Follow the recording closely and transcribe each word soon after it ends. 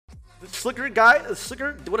The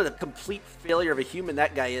Sliker, what a complete failure of a human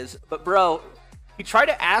that guy is. But bro, he tried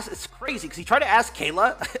to ask, it's crazy, because he tried to ask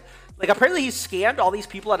Kayla, like apparently he scammed all these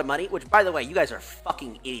people out of money, which by the way, you guys are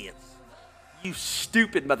fucking idiots. You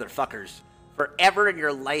stupid motherfuckers. Forever in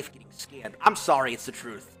your life getting scammed. I'm sorry, it's the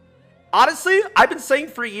truth. Honestly, I've been saying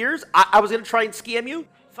for years, I was going to try and scam you.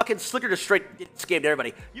 Fucking Sliker just straight scammed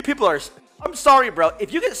everybody. You people are, I'm sorry bro,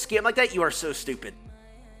 if you get scammed like that, you are so stupid.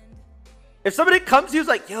 If somebody comes to you,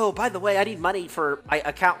 like, yo, by the way, I need money for my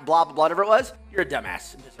account, blah, blah, blah, whatever it was, you're a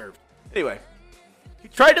dumbass and deserved. Anyway, he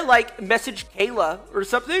tried to, like, message Kayla or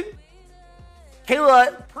something.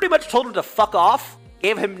 Kayla pretty much told him to fuck off,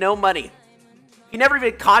 gave him no money. He never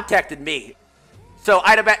even contacted me. So,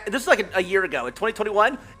 I'd bet, this is like a year ago, in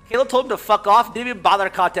 2021, Kayla told him to fuck off, didn't even bother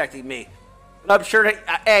contacting me. And I'm sure,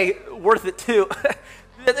 hey, worth it too.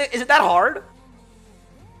 Is it that hard?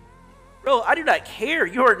 Bro, I do not care.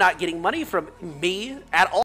 You are not getting money from me at all.